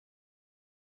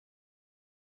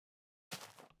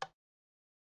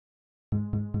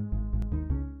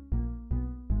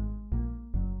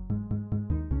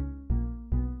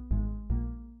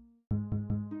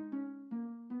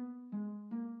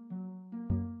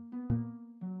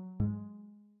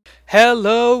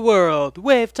Hello world,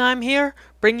 Wave Time here,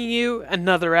 bringing you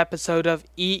another episode of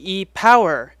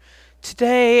EEPower.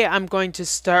 Today I'm going to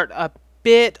start a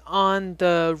bit on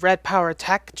the red power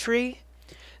tech tree.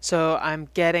 So I'm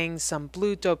getting some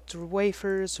blue doped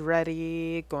wafers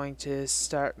ready, going to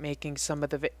start making some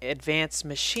of the advanced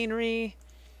machinery,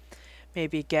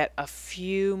 maybe get a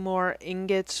few more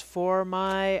ingots for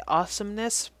my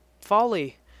awesomeness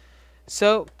folly.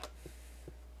 So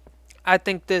I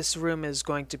think this room is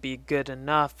going to be good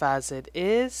enough as it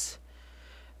is,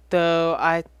 though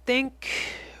I think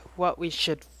what we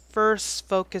should first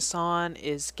focus on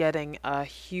is getting a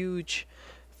huge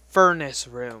furnace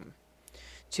room.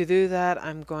 To do that,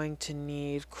 I'm going to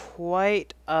need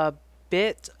quite a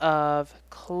bit of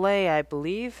clay, I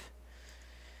believe,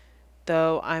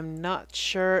 though I'm not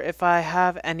sure if I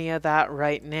have any of that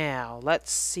right now. Let's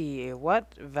see,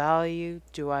 what value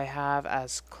do I have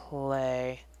as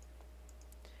clay?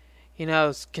 You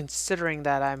know, considering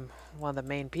that I'm one of the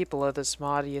main people of this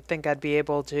mod, you'd think I'd be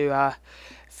able to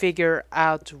figure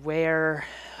out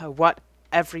what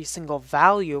every single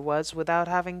value was without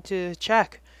having to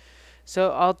check.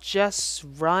 So I'll just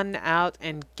run out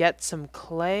and get some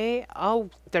clay.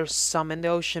 Oh, there's some in the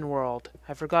ocean world.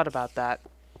 I forgot about that.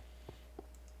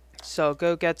 So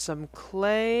go get some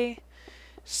clay,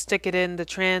 stick it in the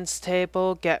trans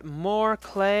table, get more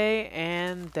clay,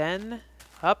 and then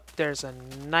up, there's a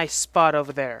nice spot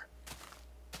over there.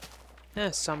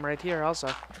 Yeah, some right here also.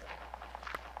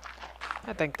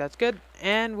 I think that's good.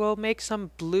 And we'll make some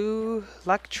blue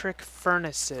electric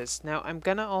furnaces. Now, I'm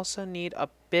gonna also need a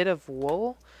bit of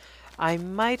wool. I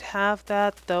might have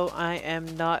that, though I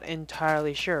am not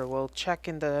entirely sure. We'll check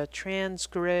in the trans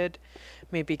grid,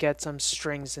 maybe get some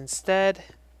strings instead.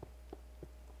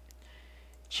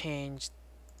 Change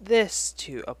this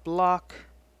to a block.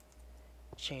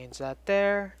 Change that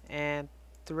there, and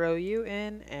throw you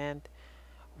in, and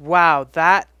wow,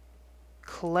 that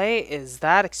clay is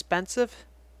that expensive?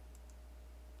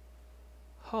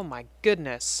 Oh my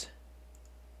goodness.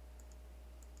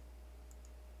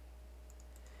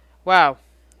 Wow,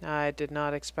 I did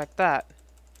not expect that.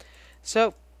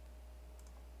 So,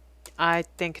 I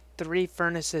think 3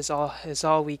 furnaces is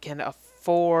all we can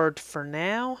afford for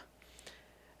now.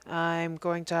 I'm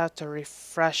going to have to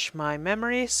refresh my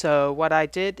memory, so what I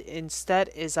did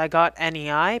instead is I got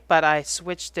NEI, but I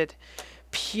switched it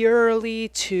purely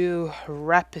to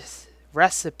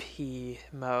recipe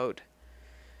mode.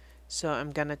 So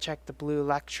I'm gonna check the blue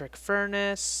electric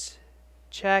furnace,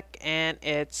 check, and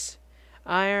it's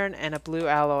iron and a blue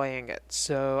alloy ingot.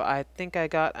 So I think I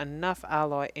got enough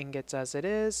alloy ingots as it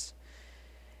is,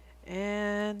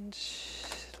 and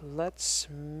let's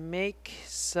make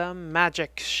some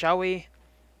magic, shall we?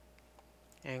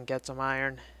 And get some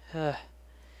iron.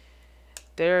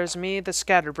 There's me, the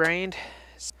scatterbrained.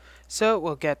 So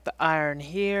we'll get the iron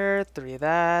here, 3 of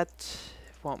that.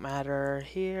 Won't matter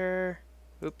here.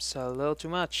 Oops, a little too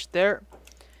much. There.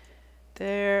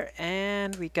 There,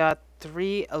 and we got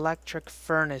 3 electric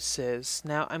furnaces.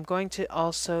 Now I'm going to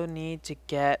also need to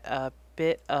get a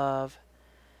bit of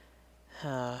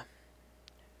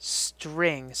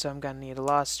string, so I'm gonna need a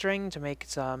lot of string to make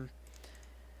some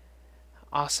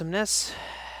awesomeness.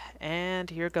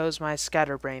 And here goes my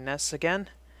scatterbrainness again.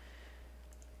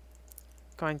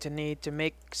 Going to need to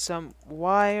make some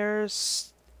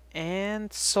wires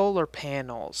and solar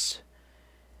panels.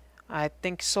 I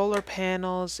think solar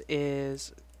panels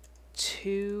is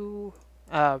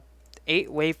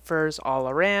 8 wafers all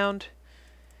around.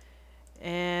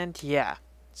 And yeah,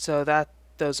 so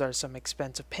those are some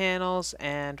expensive panels,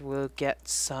 and we'll get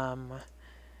some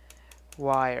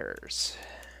wires.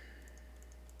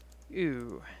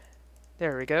 Ooh,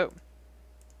 there we go.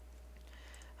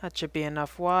 That should be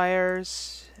enough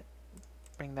wires.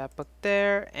 Bring that book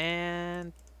there,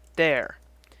 and there.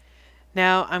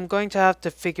 Now I'm going to have to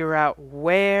figure out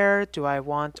where do I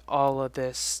want all of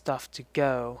this stuff to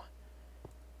go.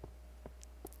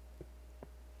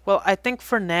 Well, I think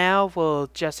for now we'll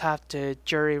just have to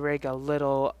jury-rig a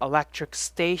little electric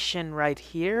station right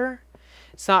here.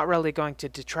 It's not really going to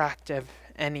detract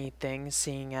anything,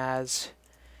 seeing as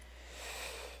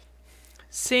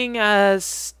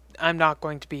I'm not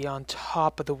going to be on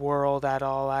top of the world at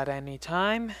all at any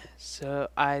time. So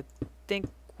I think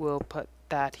we'll put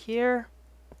that here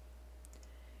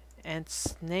and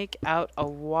snake out a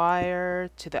wire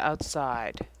to the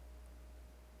outside.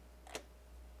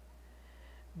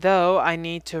 Though I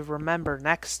need to remember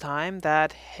next time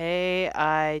that, hey,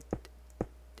 I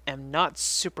am not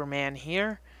Superman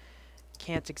here.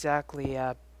 Can't exactly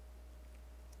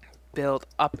build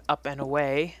up and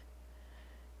away.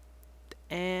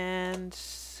 And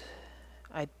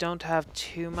I don't have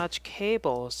too much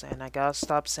cables, and I gotta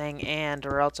stop saying "and"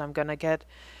 or else I'm gonna get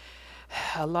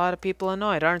a lot of people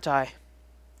annoyed, aren't I?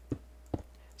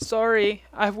 Sorry,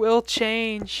 I will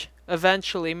change.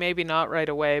 Eventually, maybe not right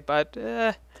away, but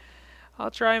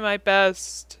I'll try my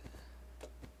best.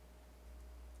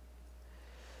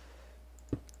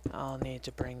 I'll need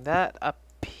to bring that up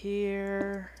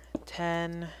here.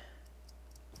 10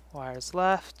 wires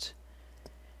left.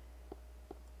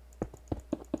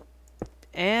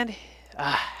 And,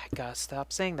 I gotta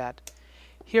stop saying that.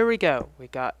 Here we go. We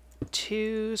got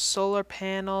 2 solar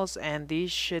panels, and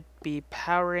these should be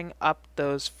powering up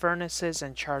those furnaces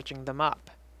and charging them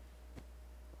up.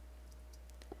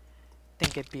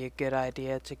 Think it'd be a good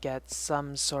idea to get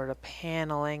some sort of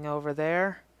paneling over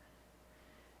there,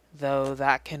 though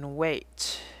that can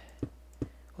wait.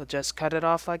 We'll just cut it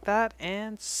off like that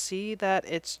and see that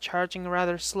it's charging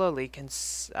rather slowly,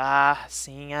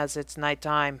 seeing as it's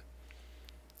nighttime.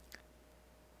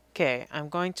 Okay, I'm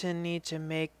going to need to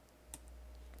make...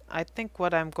 I think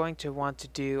what I'm going to want to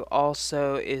do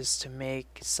also is to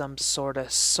make some sort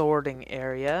of sorting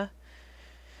area.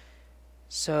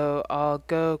 So I'll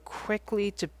go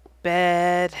quickly to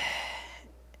bed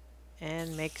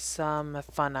and make some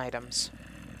fun items.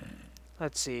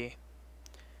 Let's see.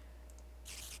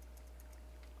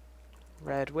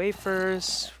 Red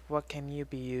wafers, what can you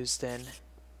be used in?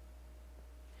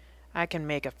 I can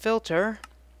make a filter,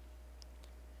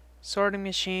 sorting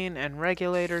machine, and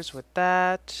regulators with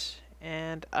that.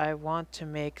 And I want to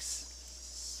make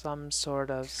some sort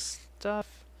of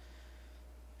stuff.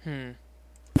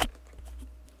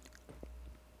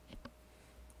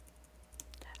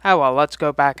 Oh well, let's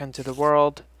go back into the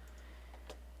world.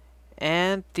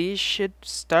 And these should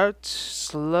start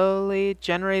slowly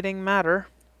generating matter.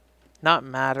 Not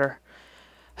matter.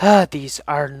 These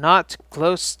are not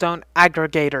glowstone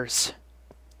aggregators.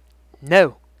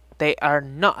 No, they are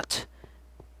not.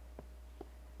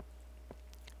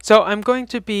 So I'm going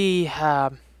to be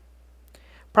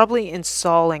probably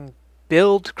installing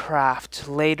Buildcraft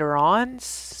later on,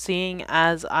 seeing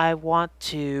as I want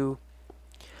to...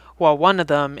 Well, one of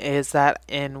them is that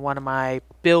in one of my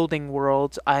building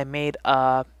worlds, I made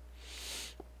a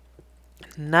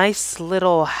nice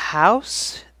little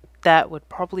house that would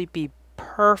probably be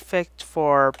perfect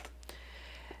for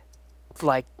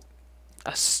like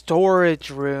a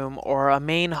storage room or a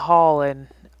main hall in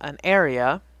an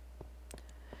area.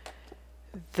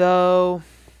 Though,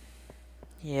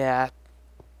 yeah.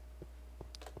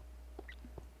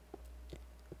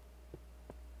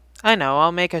 I know,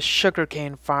 I'll make a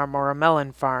sugarcane farm or a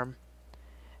melon farm.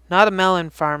 Not a melon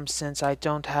farm since I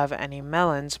don't have any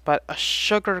melons, but a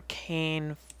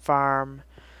sugarcane farm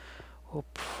will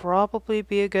probably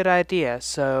be a good idea.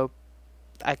 So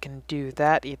I can do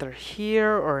that either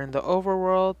here or in the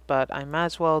overworld, but I might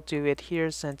as well do it here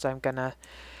since I'm gonna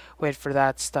wait for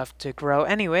that stuff to grow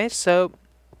anyway. So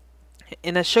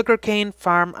in a sugarcane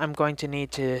farm, I'm going to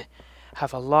need to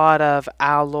have a lot of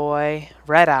alloy,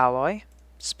 red alloy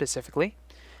specifically.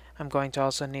 I'm going to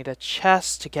also need a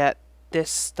chest to get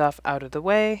this stuff out of the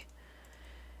way,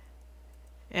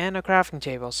 and a crafting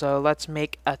table. So let's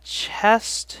make a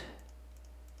chest,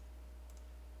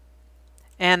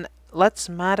 and let's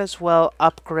might as well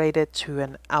upgrade it to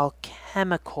an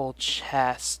alchemical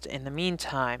chest in the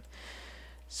meantime.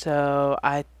 So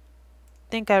I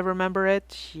think I remember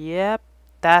it. Yep,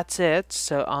 that's it.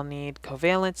 So I'll need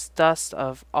covalence dust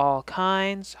of all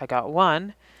kinds. I got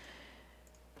 1.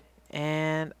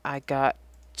 And I got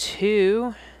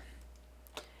 2.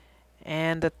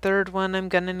 And the third one, I'm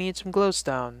gonna need some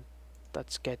glowstone.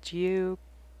 Let's get you.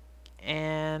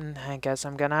 And I guess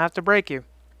I'm gonna have to break you.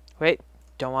 Wait,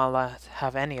 don't want to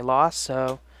have any loss,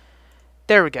 so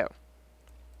there we go.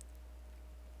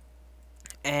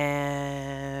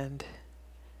 And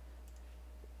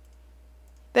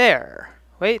there.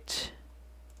 Wait.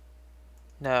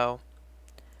 No.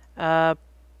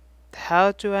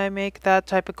 How do I make that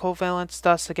type of covalence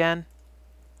dust again?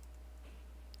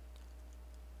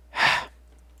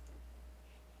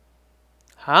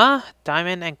 Huh?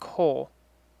 Diamond and coal.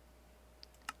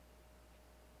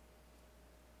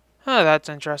 Oh, that's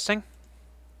interesting.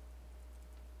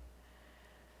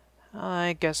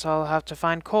 I guess I'll have to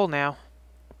find coal now.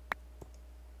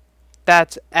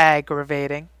 That's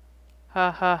aggravating.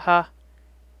 Ha ha ha.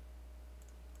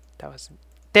 That was...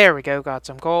 There we go, got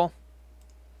some coal.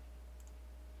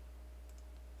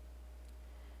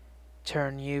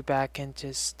 Turn you back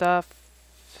into stuff.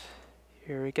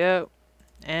 Here we go.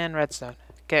 And redstone.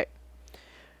 Okay.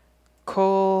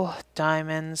 Coal,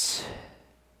 diamonds.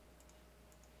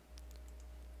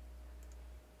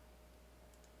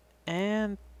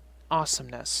 And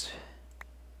awesomeness.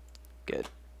 good.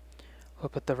 We'll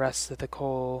put the rest of the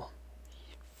coal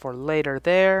for later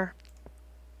there.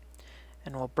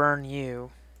 And we'll burn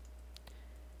you.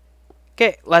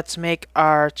 Okay, let's make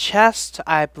our chest.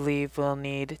 I believe we'll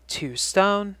need 2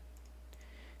 stone,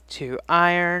 2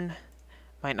 iron.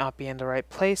 Might not be in the right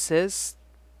places,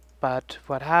 but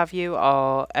what have you.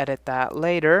 I'll edit that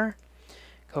later.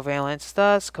 Covalence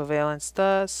dust, covalence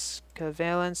dust,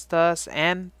 covalence dust,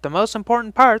 and the most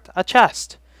important part, a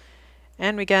chest.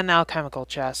 And we get an alchemical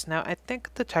chest. Now, I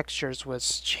think the textures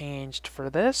was changed for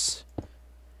this.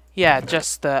 Yeah,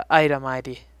 just the item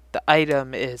ID. The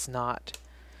item is not.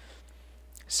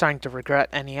 Starting to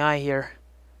regret NEI here.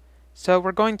 So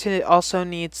we're going to also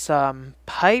need some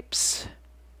pipes.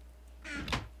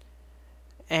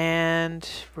 And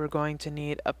we're going to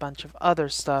need a bunch of other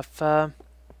stuff. Okay,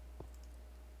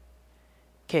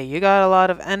 you got a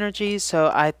lot of energy, so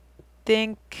I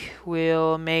think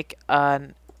we'll make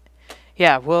an...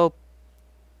 Yeah, we'll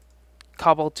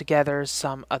cobble together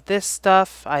some of this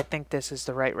stuff. I think this is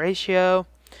the right ratio.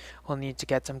 We'll need to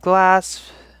get some glass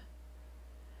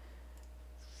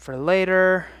for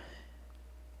later.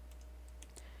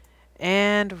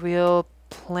 And we'll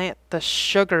plant the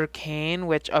sugar cane,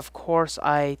 which of course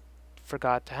I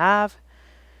forgot to have.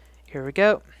 Here we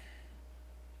go.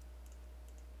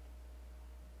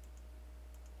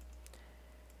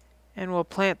 And we'll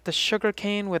plant the sugar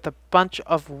cane with a bunch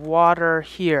of water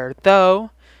here.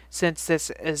 Though, since this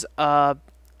is a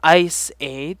ice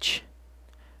age,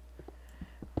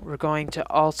 we're going to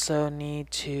also need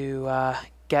to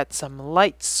get some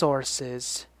light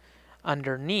sources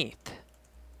underneath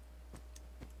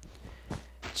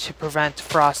to prevent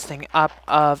frosting up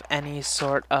of any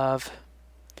sort of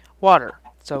water.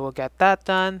 So we'll get that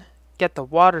done, get the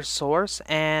water source,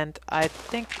 and I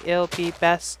think it'll be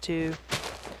best to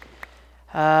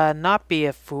not be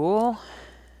a fool.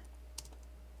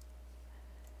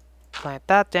 Plant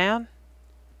that down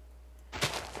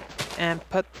and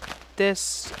put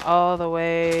this all the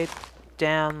way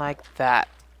down like that.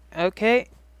 Okay.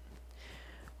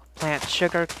 Plant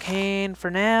sugar cane for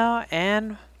now,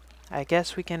 and I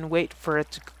guess we can wait for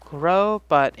it to grow,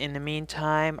 but in the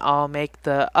meantime I'll make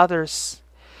the other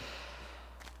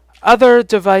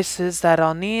devices that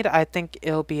I'll need. I think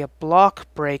it'll be a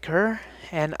block breaker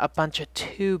and a bunch of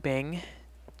tubing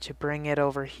to bring it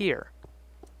over here.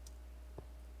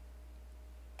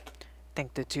 I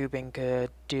think the tubing could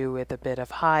do with a bit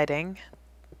of hiding.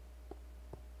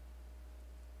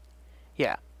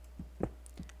 Yeah.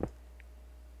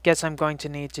 Guess I'm going to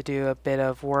need to do a bit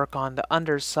of work on the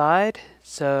underside,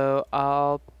 so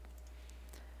I'll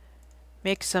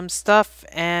make some stuff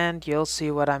and you'll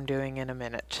see what I'm doing in a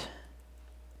minute.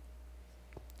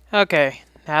 Okay,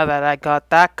 now that I got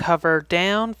that covered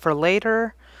down for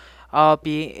later, I'll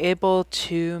be able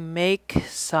to make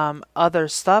some other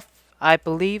stuff. I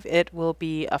believe it will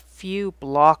be a few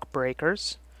block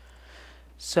breakers.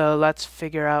 So let's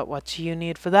figure out what you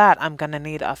need for that. I'm gonna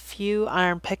need a few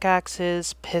iron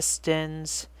pickaxes,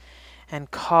 pistons, and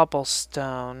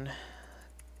cobblestone.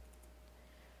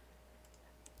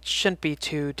 Shouldn't be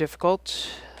too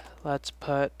difficult. Let's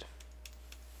put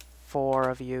 4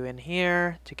 of you in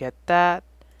here to get that.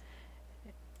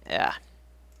 Yeah.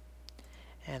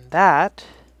 And that.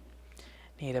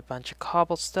 Need a bunch of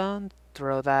cobblestone.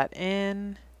 Throw that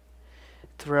in.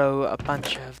 Throw a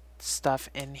bunch of stuff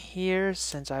in here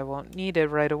since I won't need it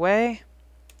right away.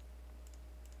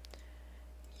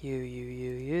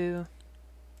 You.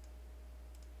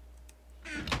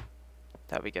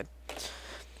 That'll be good.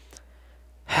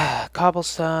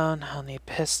 Cobblestone. I'll need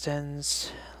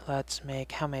pistons. Let's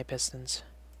make how many pistons?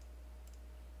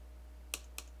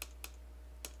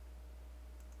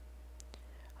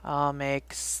 I'll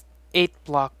make 8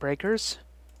 block breakers.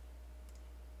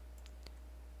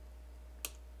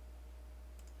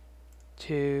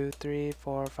 2, 3,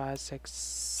 4, 5, 6,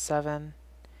 7,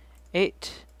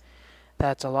 8.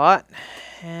 That's a lot.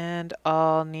 And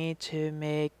I'll need to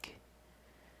make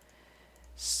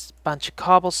a bunch of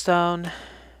cobblestone.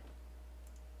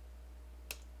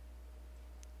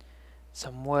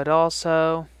 Some wood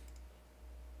also.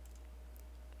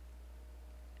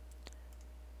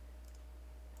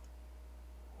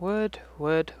 Wood.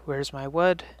 Where's my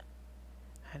wood?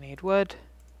 I need wood.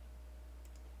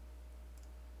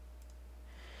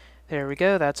 There we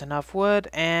go, that's enough wood,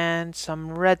 and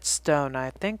some redstone, I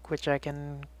think, which I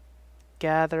can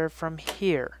gather from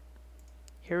here.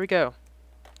 Here we go.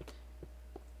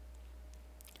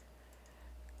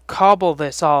 Cobble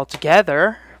this all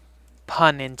together,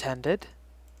 pun intended.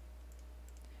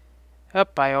 Oh,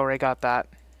 I already got that.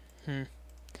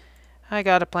 I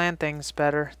gotta plan things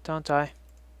better, don't I?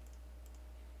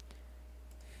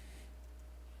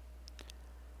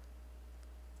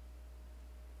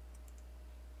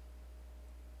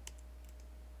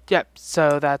 Yep,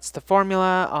 so that's the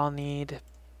formula. I'll need a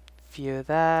few of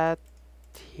that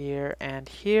here and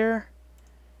here.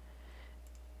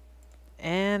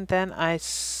 And then I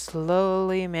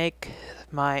slowly make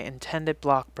my intended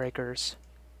block breakers.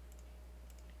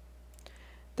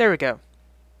 There we go.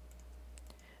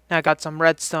 Now I got some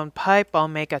redstone pipe. I'll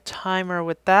make a timer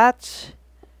with that.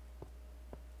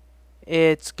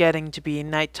 It's getting to be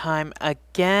nighttime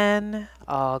again.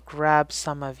 I'll grab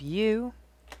some of you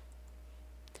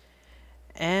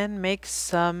and make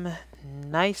some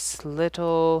nice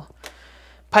little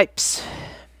pipes.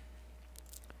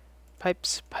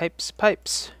 Pipes.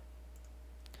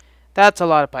 That's a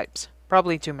lot of pipes.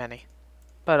 Probably too many.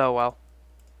 But oh well.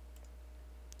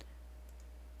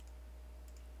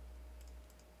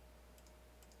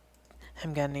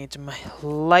 I'm gonna need to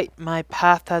light my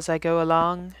path as I go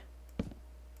along.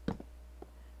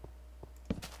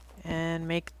 And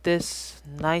make this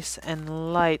nice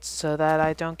and light so that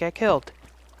I don't get killed.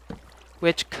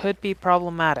 Which could be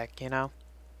problematic, you know.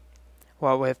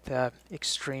 Well, with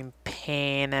extreme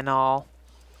pain and all.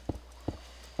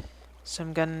 So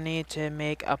I'm gonna need to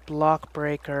make a block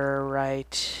breaker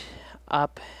right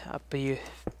up a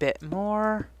bit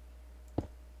more.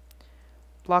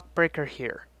 Block breaker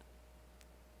here.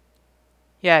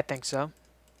 Yeah, I think so.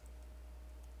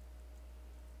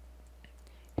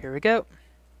 Here we go.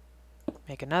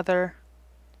 Make another,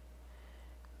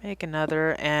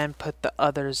 and put the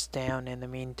others down in the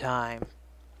meantime.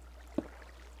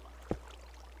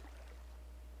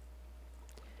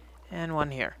 And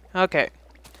one here. Okay.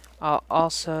 I'll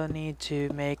also need to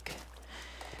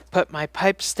put my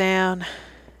pipes down.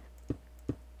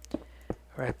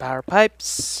 Red power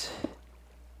pipes.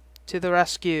 To the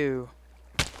rescue.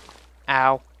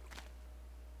 Ow.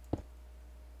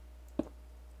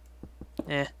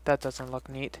 That doesn't look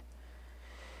neat.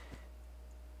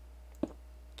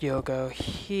 You'll go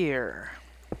here.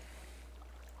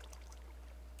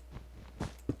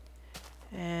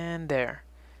 And there.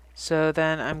 So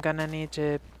then I'm gonna need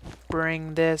to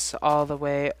bring this all the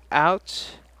way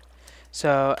out.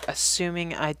 So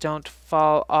assuming I don't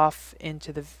fall off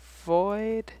into the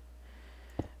void,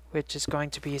 which is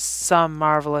going to be some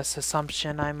marvelous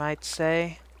assumption, I might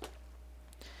say.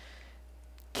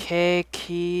 Okay,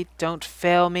 key, don't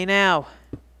fail me now.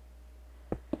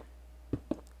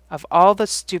 Of all the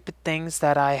stupid things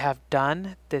that I have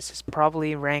done, this is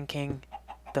probably ranking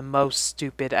the most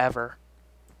stupid ever.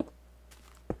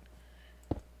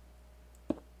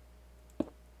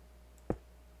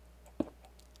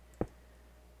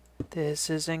 This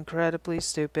is incredibly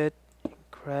stupid.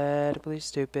 Incredibly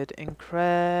stupid.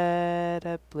 Incredibly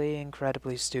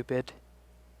stupid.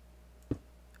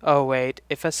 Oh wait,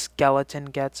 if a skeleton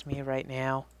gets me right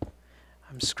now,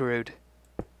 I'm screwed.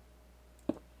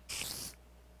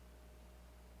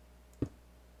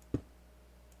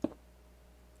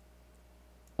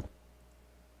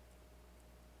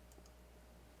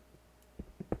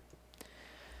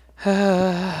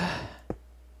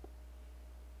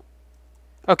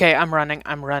 Okay, I'm running.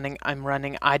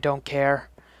 I don't care.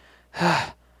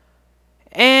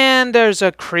 And there's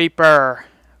a creeper.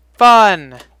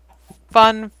 Fun.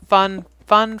 Fun.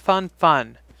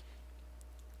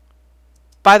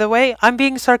 By the way, I'm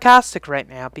being sarcastic right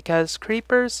now because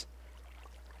creepers...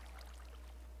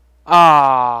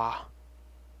 Ah.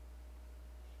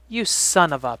 You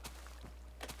son of a...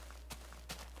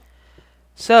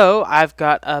 So, I've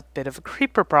got a bit of a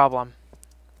creeper problem.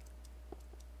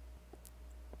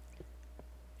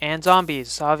 And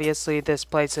zombies. Obviously, this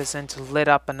place isn't lit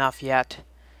up enough yet.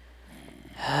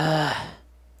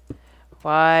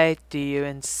 Why do you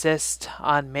insist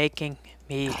on making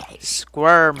me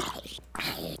squirm?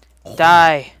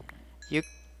 Die. You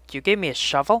gave me a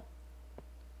shovel?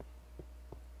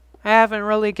 I haven't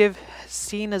really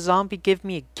seen a zombie give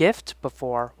me a gift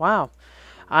before. Wow.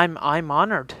 I'm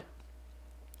honored.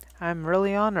 I'm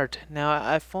really honored.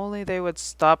 Now, if only they would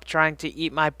stop trying to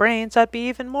eat my brains, I'd be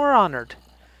even more honored.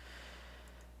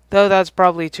 Though that's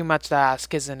probably too much to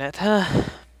ask, isn't it?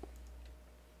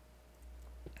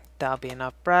 That'll be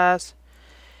enough brass.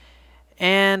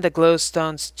 And the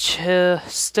glowstone's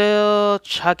still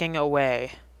chugging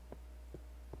away.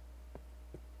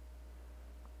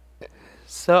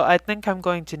 So I think I'm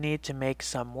going to need to make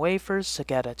some wafers to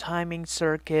get a timing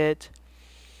circuit.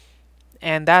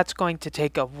 And that's going to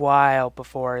take a while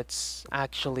before it's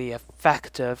actually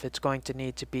effective. It's going to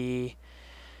need to be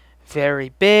very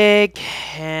big,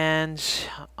 and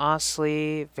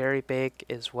honestly, very big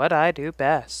is what I do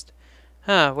best.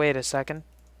 Wait a second.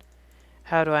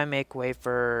 How do I make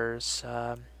wafers?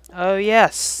 Oh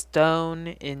yes, stone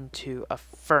into a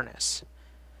furnace.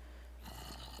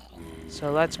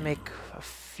 So let's make a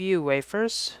few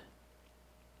wafers.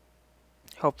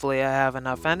 Hopefully I have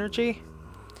enough energy.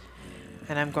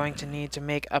 And I'm going to need to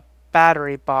make a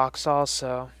battery box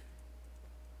also.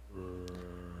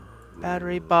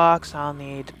 Battery box, I'll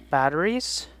need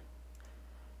batteries.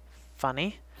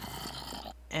 Funny.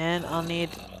 And I'll need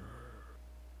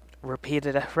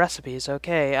repeated recipes.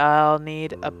 Okay, I'll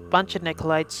need a bunch of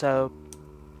nickelite, so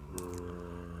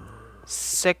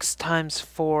 6 times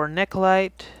 4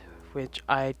 nickelite, which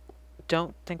I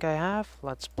don't think I have.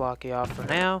 Let's block you off for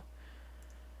now.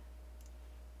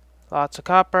 Lots of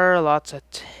copper, lots of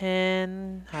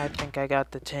tin. I think I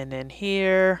got the tin in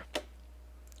here.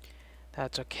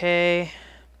 That's okay.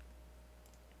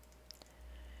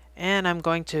 And I'm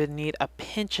going to need a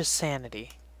pinch of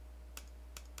sanity.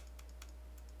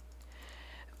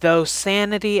 Though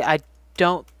sanity, I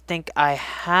don't think I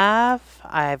have.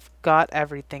 I've got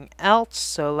everything else,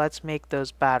 so let's make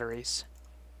those batteries.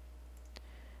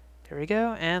 There we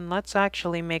go, and let's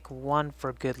actually make one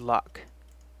for good luck.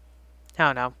 I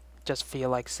don't know, just feel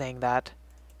like saying that.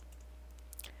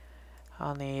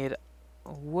 I'll need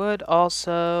wood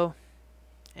also,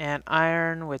 and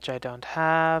iron, which I don't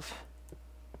have.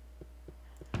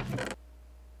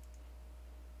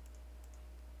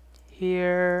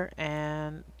 Here,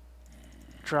 and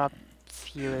drop a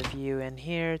few of you in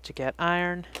here to get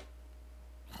iron.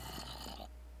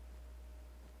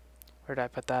 Where'd I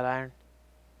put that iron?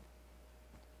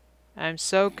 I'm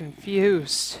so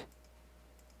confused.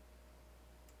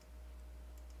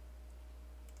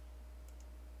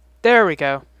 There we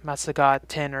go. Must have got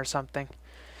tin or something.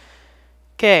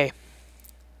 Okay.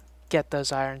 Get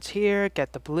those irons here.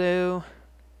 Get the blue.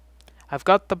 I've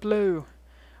got the blue.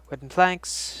 Wooden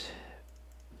planks.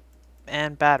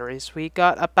 And batteries. We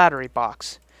got a battery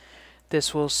box.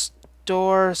 This will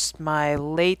store my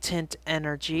latent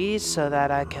energy so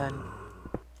that I can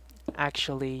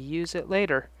actually use it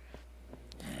later.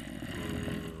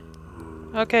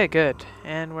 Okay, good.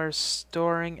 And we're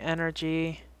storing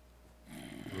energy.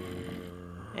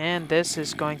 And this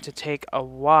is going to take a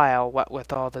while, what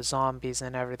with all the zombies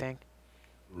and everything.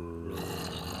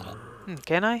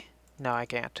 Can I? No, I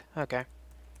can't. Okay.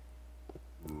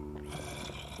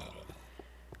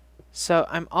 So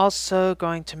I'm also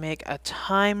going to make a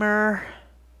timer,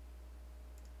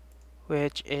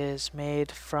 which is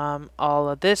made from all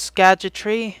of this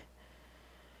gadgetry.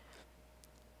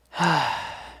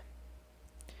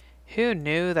 Who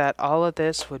knew that all of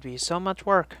this would be so much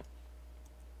work?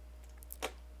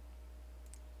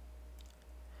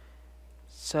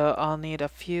 So I'll need a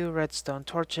few redstone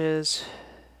torches.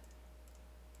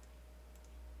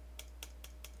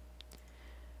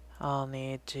 I'll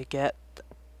need to get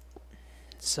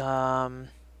some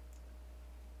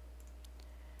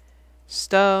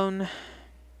stone.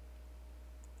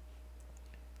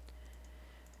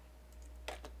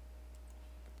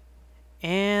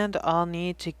 And I'll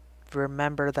need to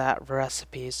remember that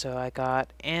recipe. So I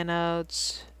got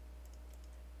anodes.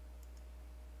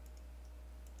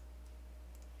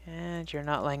 And you're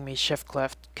not letting me shift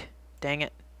left. Dang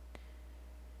it.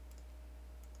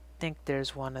 Think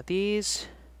there's one of these.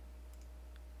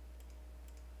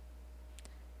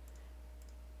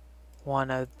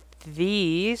 One of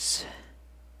these.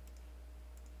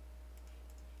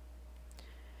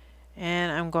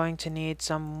 And I'm going to need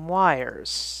some wires.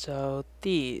 So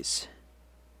these.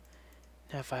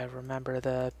 If I remember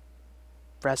the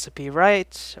recipe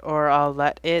right, or I'll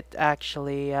let it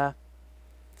actually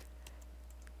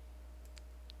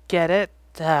get it.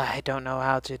 I don't know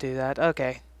how to do that.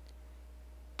 Okay.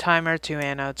 Timer, 2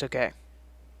 anodes, okay.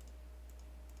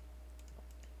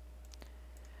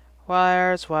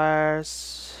 Wires,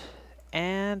 wires.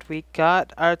 And we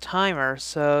got our timer.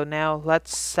 So now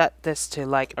let's set this to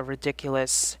like a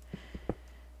ridiculous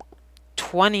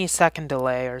 20-second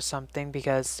delay or something,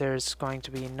 because there's going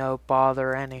to be no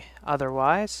bother any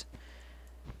otherwise.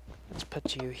 Let's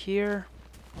put you here.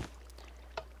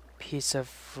 Piece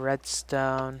of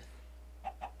redstone.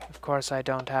 Of course I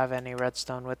don't have any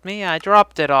redstone with me. I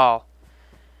dropped it all.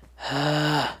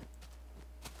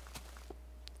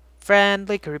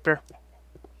 Friendly creeper.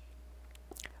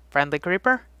 Friendly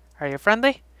creeper? Are you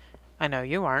friendly? I know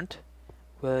you aren't.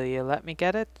 Will you let me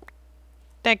get it?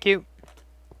 Thank you.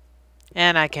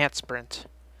 And I can't sprint.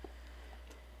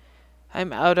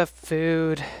 I'm out of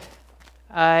food.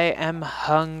 I am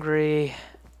hungry.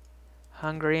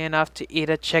 Hungry enough to eat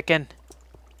a chicken.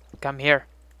 Come here.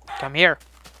 Come here.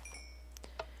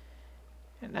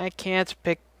 And I can't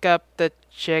pick up the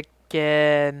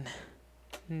chicken.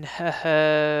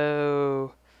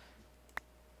 No.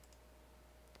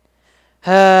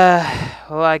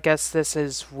 Well, I guess this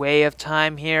is way of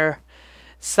time here.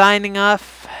 Signing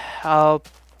off. I'll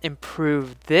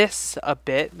improve this a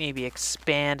bit, maybe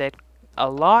expand it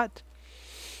a lot.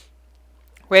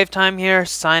 Wavetime here,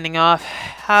 signing off.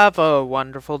 Have a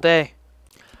wonderful day.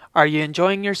 Are you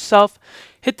enjoying yourself?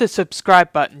 Hit the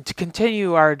subscribe button to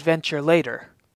continue our adventure later.